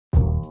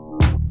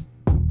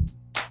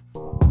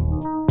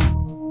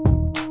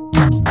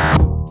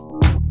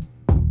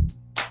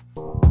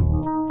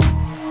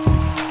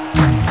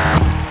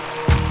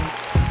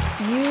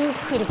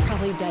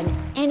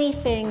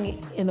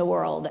anything in the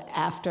world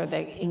after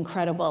the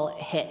incredible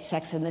hit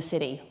Sex and the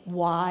City.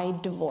 Why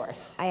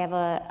divorce? I have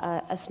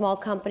a small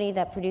company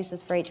that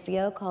produces for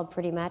HBO called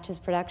Pretty Matches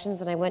Productions,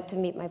 and I went to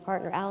meet my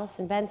partner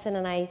Allison Benson,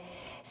 and I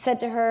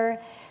said to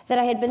her that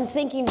I had been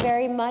thinking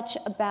very much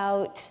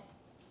about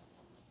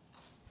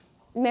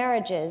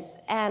marriages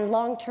and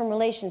long-term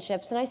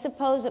relationships, and I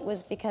suppose it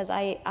was because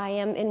I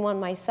am in one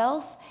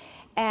myself,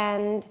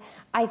 and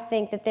I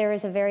think that there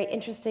is a very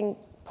interesting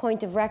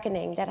point of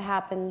reckoning that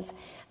happens,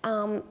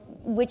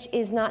 which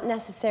is not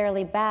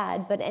necessarily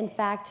bad, but in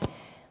fact,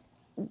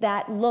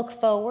 that look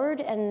forward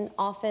and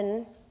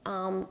often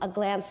a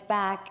glance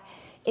back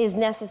is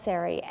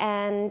necessary,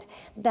 and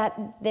that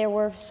there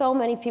were so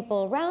many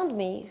people around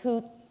me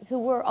who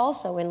were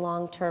also in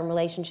long-term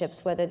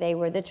relationships, whether they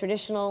were the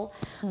traditional,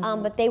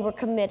 but they were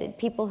committed,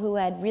 people who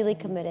had really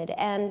committed,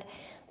 and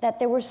that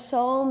there were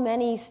so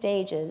many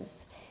stages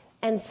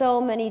and so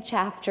many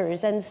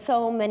chapters and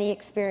so many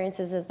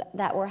experiences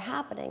that were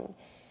happening.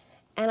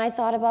 And I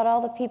thought about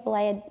all the people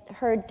I had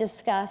heard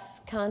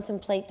discuss,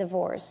 contemplate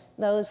divorce,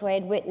 those who I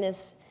had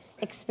witnessed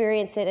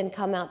experience it and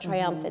come out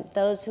triumphant,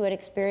 those who had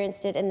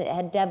experienced it and it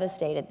had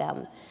devastated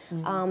them,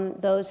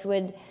 those who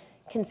had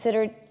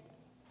considered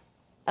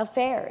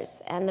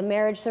affairs and the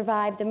marriage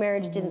survived, the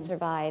marriage didn't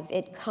survive.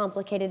 It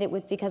complicated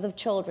it because of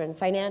children,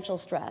 financial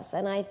stress.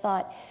 And I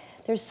thought,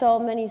 there's so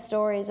many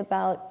stories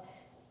about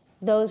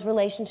those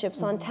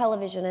relationships on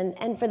television,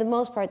 and for the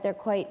most part, they're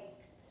quite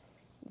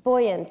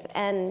buoyant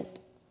and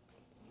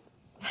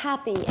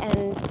happy,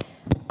 and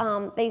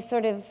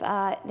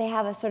they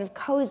have a sort of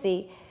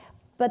cozy,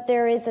 but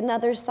there is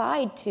another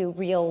side to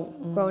real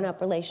grown-up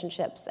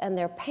relationships, and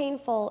they're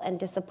painful and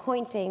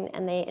disappointing,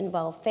 and they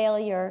involve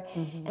failure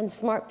and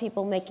smart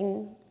people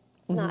making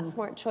not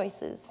smart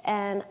choices,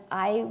 and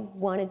I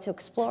wanted to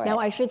explore it. Now,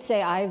 I should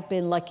say I've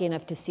been lucky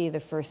enough to see the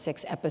first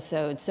 6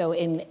 episodes, so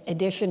in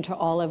addition to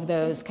all of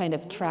those kind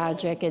of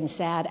tragic and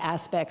sad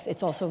aspects,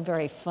 it's also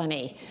very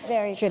funny.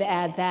 Very should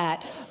add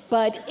that.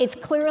 But it's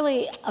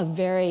clearly a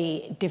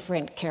very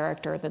different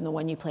character than the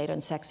one you played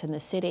on Sex and the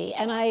City,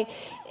 and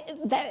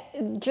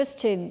just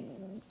to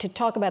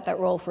talk about that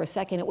role for a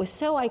second, it was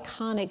so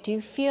iconic. Do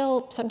you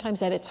feel sometimes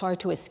that it's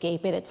hard to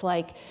escape it? It's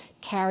like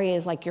Carrie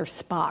is like your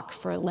Spock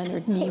for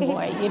Leonard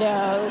Nimoy, you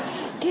know?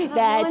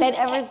 No one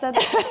ever said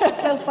that.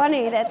 It's so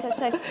funny. That's such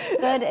a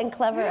good and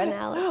clever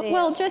analogy.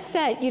 Well, just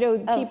that, you know,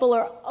 people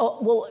are,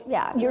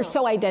 you're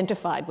so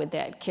identified with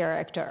that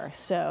character,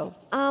 so.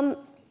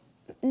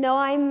 No,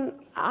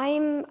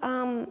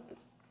 I'm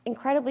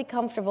incredibly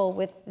comfortable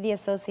with the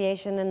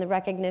association and the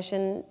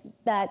recognition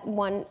that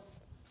one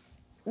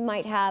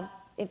might have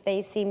if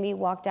they see me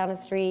walk down a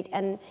street,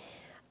 and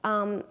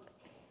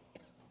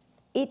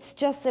it's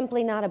just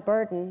simply not a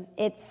burden.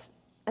 It's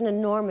an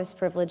enormous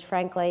privilege,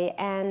 frankly,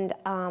 and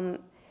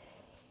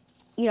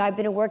you know, I've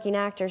been a working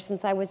actor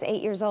since I was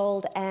 8 years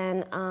old,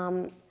 and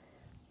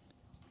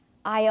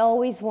I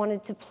always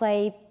wanted to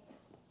play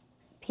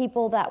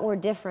people that were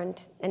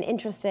different and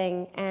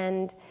interesting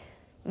and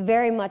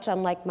very much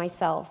unlike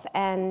myself,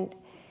 and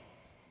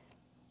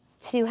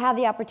to have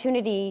the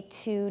opportunity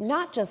to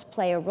not just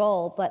play a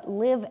role, but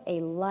live a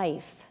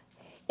life,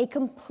 a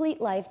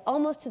complete life,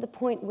 almost to the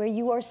point where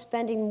you are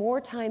spending more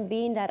time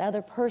being that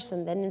other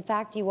person than in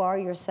fact you are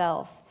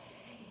yourself.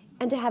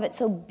 And to have it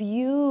so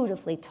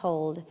beautifully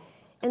told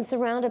and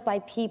surrounded by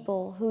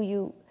people who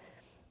you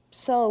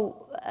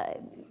so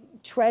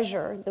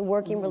treasure the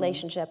working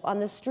relationship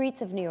on the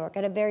streets of New York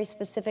at a very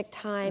specific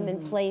time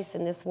and place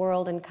in this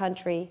world and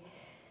country.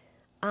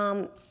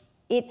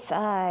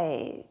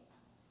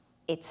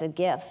 It's a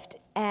gift,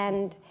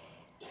 and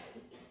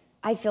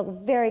I feel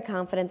very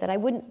confident that I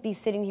wouldn't be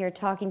sitting here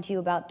talking to you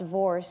about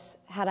divorce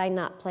had I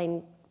not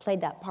played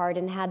that part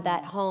and had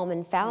that home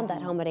and found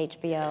that home at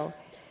HBO.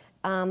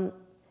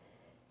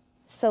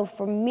 So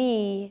for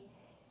me,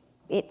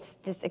 it's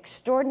this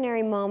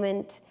extraordinary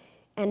moment,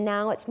 and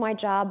now it's my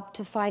job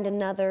to find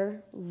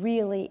another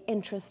really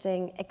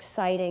interesting,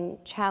 exciting,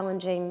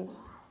 challenging,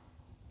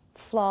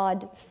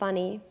 flawed,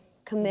 funny,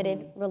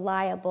 committed,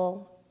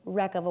 reliable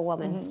wreck of a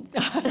woman.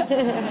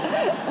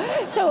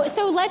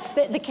 So let's,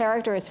 the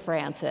character is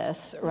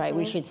Frances, right?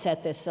 We should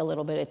set this a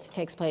little bit. It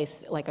takes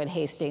place like on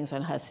Hastings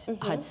on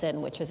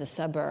Hudson, which is a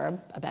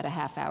suburb about a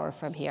half hour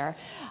from here.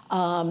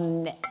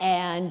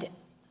 And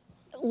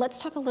let's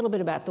talk a little bit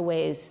about the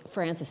ways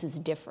Frances is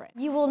different.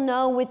 You will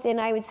know within,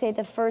 I would say,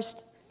 the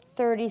first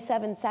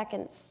 37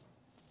 seconds,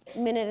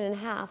 minute and a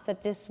half,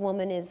 that this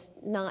woman is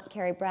not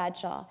Carrie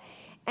Bradshaw.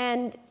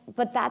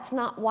 But that's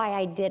not why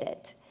I did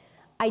it.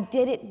 I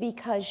did it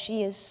because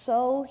she is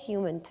so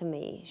human to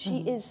me. She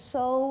is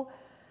so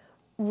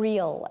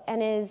real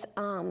and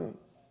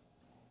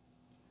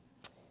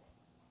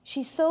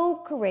she's so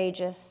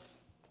courageous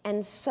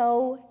and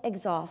so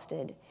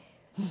exhausted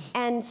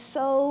and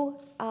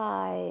so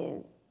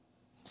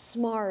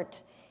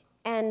smart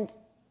and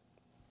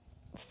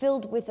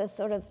filled with a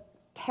sort of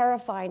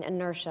terrifying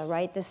inertia,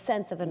 right? This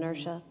sense of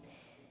inertia.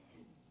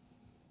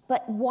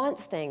 but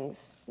wants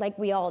things like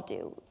we all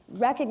do,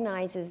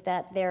 recognizes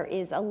that there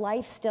is a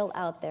life still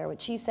out there.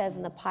 What she says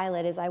in the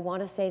pilot is, I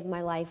want to save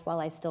my life while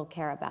I still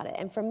care about it.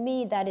 And for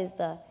me, that is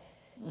the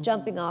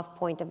jumping off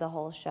point of the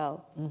whole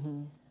show.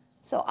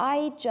 So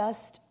I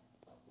just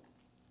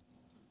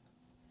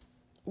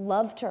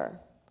loved her.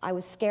 I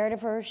was scared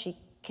of her. She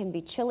can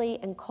be chilly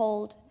and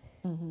cold.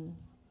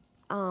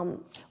 Well,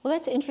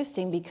 that's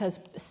interesting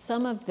because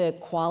some of the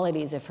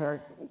qualities of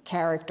her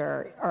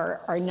character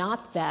are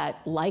not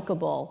that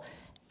likable.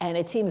 And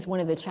it seems one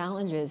of the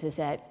challenges is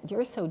that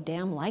you're so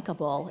damn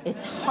likable.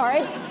 It's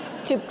hard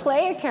to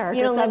play a character.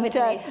 You don't live with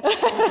me.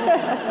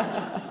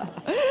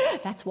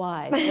 That's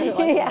why.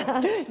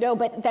 Yeah. No,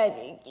 but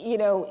that, you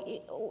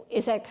know,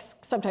 is that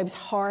sometimes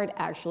hard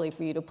actually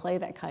for you to play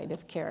that kind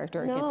of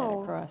character and get that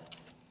across?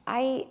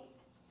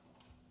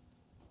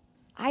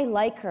 I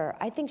like her.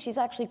 I think she's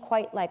actually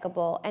quite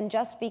likable. And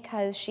just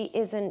because she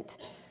isn't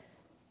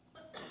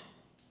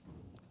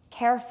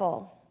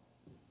careful,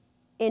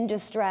 in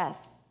distress,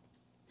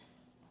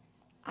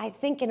 I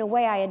think in a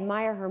way I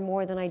admire her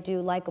more than I do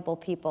likable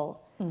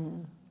people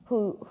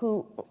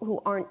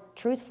who aren't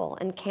truthful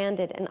and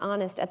candid and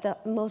honest at the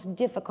most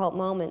difficult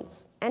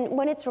moments. And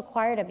when it's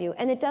required of you.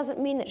 And it doesn't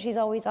mean that she's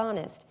always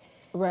honest.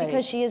 Right.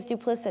 Because she is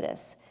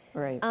duplicitous.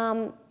 Right.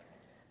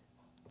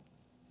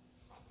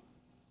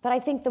 But I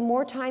think the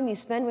more time you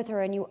spend with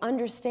her and you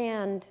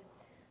understand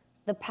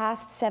the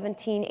past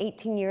 17,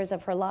 18 years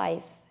of her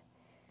life,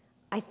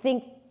 I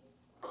think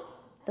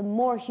the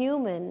more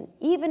human,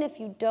 even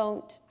if you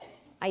don't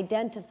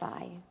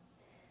identify,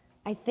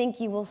 I think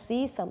you will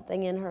see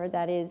something in her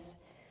that is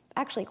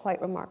actually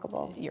quite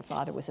remarkable. Your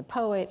father was a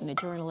poet and a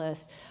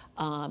journalist.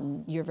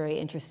 You're very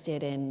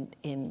interested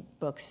in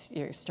books.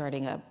 You're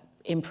starting a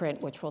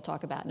imprint, which we'll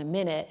talk about in a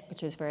minute,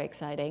 which is very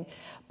exciting.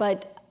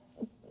 But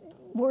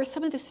were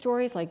some of the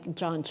stories like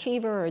John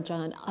Cheever or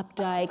John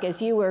Updike, as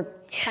you were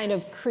kind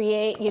of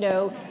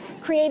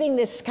creating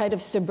this kind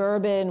of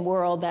suburban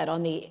world that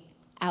on the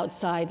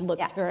outside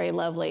looks very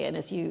lovely, and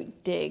as you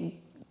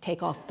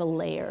take off the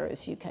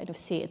layers, you kind of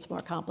see it's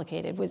more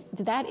complicated.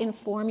 Did that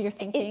inform your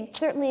thinking? It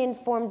certainly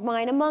informed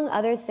mine, among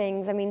other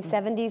things. I mean,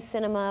 70s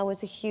cinema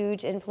was a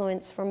huge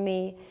influence for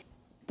me.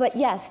 But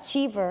yes,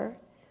 Cheever,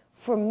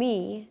 for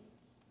me,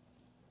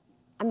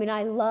 I mean,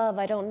 I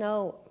don't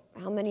know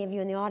how many of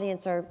you in the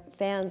audience are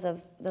fans of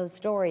those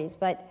stories,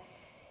 but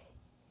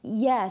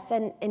yes,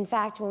 and in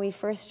fact, when we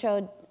first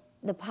showed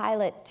the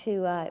pilot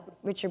to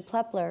Richard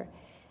Plepler,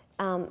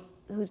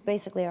 who's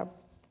basically our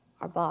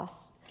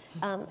boss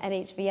at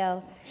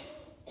HBO,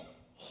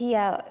 he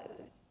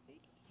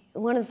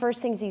one of the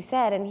first things he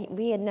said, and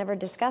we had never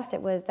discussed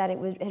it, was that it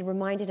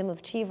reminded him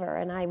of Cheever,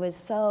 and I was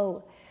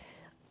so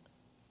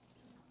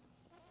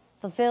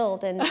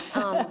fulfilled and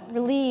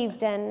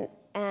relieved and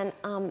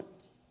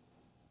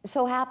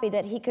so happy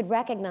that he could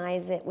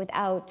recognize it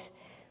without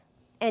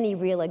any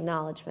real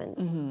acknowledgement,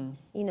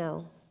 you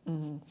know.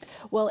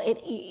 Well,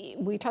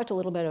 we talked a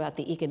little bit about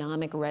the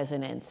economic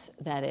resonance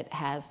that it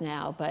has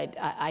now, but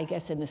I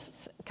guess in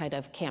this kind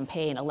of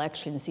campaign,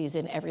 election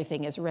season,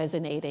 everything is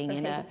resonating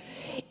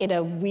in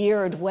a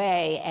weird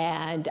way.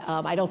 And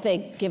I don't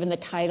think, given the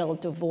title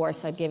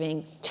Divorce, I'm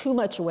giving too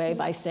much away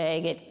by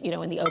saying it, you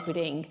know, in the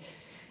opening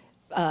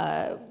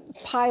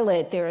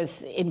pilot, there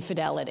is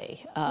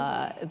infidelity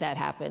that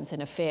happens,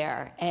 an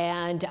affair.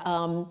 And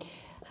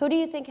who do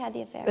you think had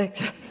the affair?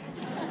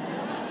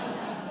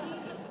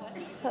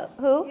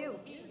 Who? You.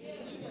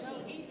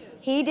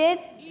 He did?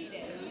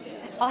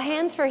 Oh,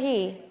 hands for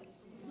he.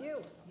 You.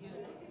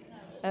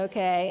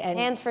 Okay. And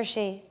hands for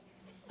she.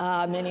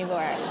 Many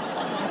more.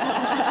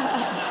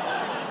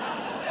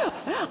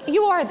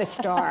 You are the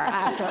star,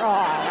 after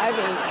all. I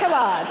mean, come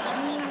on.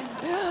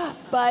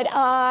 But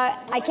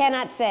I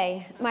cannot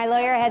say. My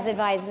lawyer has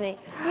advised me.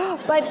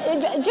 But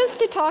just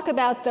to talk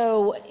about,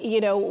 though, you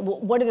know,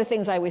 one of the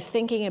things I was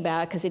thinking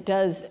about, because it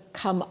does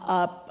come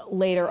up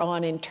later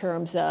on in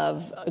terms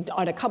of,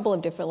 on a couple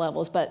of different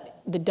levels,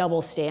 but the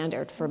double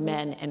standard for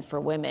men and for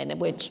women,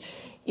 which,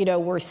 you know,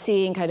 we're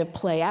seeing kind of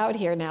play out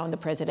here now in the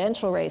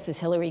presidential race as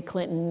Hillary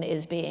Clinton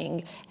is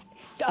being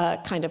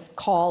kind of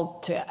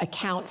called to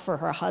account for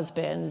her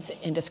husband's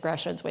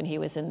indiscretions when he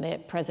was in the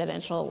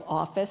presidential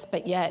office,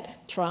 but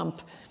yet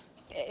Trump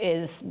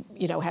is,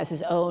 you know, has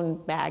his own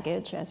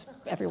baggage, as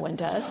everyone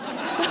does.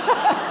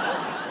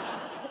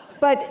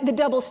 But the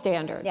double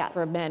standard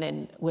for men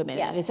and women,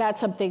 is that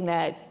something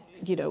that,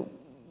 you know,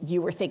 you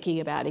were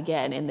thinking about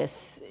again in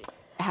this,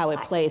 how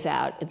it plays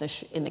out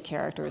in the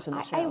characters in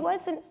the show?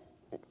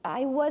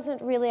 I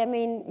wasn't really, I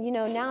mean, you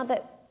know, now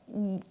that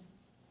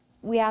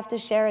we have to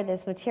share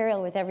this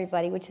material with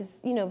everybody, which is,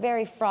 you know,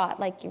 very fraught,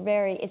 like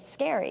it's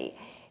scary,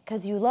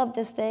 because you love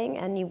this thing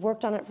and you've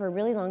worked on it for a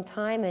really long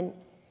time and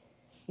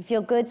you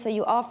feel good, so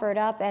you offer it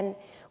up. And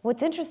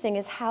what's interesting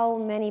is how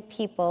many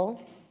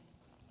people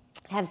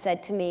have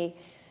said to me,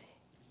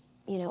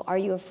 you know, are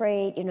you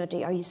afraid, you know,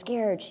 are you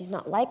scared, she's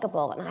not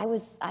likable? And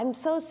I'm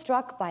so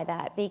struck by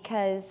that,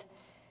 because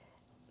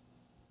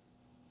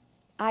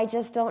I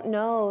just don't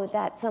know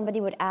that somebody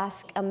would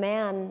ask a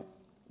man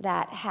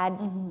that had,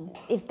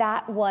 if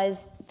that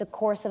was the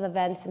course of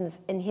events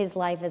in his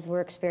life as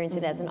we're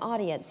experiencing it as an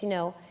audience, you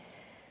know.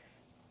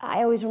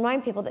 I always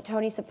remind people that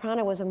Tony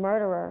Soprano was a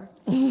murderer,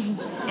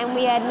 and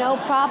we had no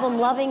problem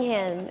loving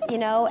him, you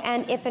know,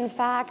 and if in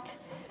fact,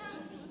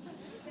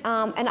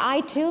 and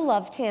I too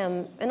loved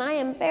him, and I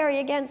am very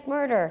against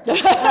murder.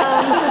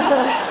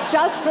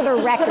 Just for the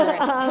record.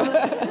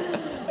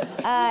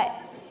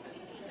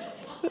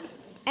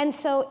 And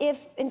so if,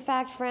 in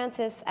fact,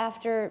 Francis,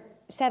 after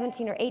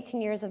 17 or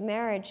 18 years of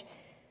marriage,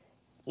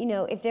 you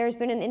know, if there's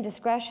been an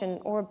indiscretion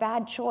or a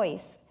bad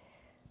choice,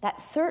 that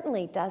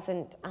certainly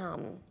doesn't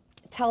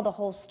tell the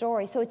whole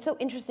story. So it's so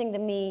interesting to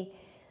me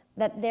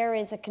that there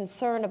is a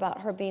concern about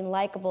her being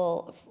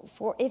likable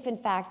for, if in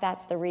fact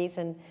that's the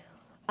reason.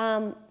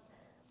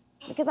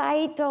 Because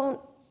I don't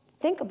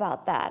think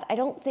about that. I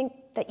don't think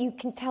that you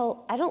can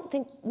tell, I don't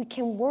think we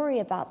can worry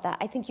about that.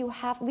 I think you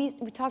have, we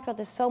talked about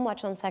this so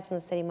much on Sex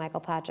and the City,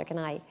 Michael Patrick and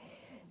I.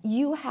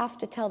 You have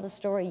to tell the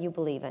story you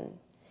believe in.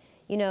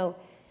 You know,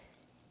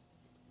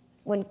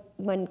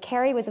 when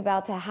Carrie was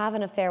about to have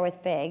an affair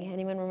with Big,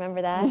 anyone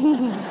remember that?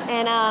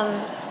 And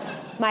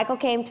Michael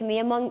came to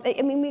me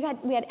we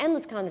had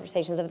endless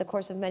conversations over the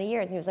course of many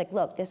years, and he was like,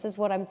 look, this is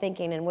what I'm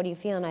thinking, and what do you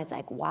feel? And I was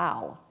like,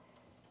 wow.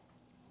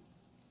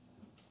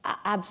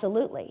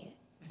 Absolutely,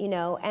 you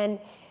know, and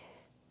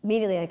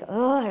immediately like,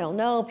 oh, I don't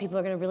know, people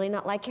are gonna really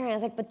not like Carrie. And I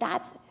was like, but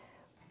that's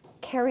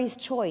Carrie's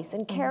choice,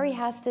 and Carrie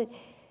has to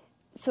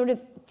sort of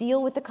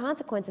deal with the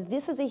consequences.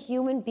 This is a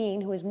human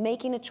being who is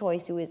making a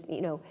choice, who is,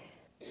 you know,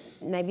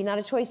 maybe not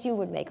a choice you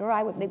would make or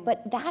I would make,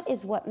 but that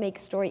is what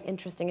makes story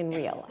interesting and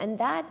real. And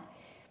that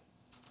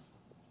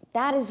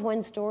is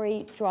when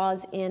story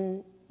draws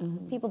in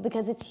people,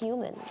 because it's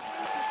human.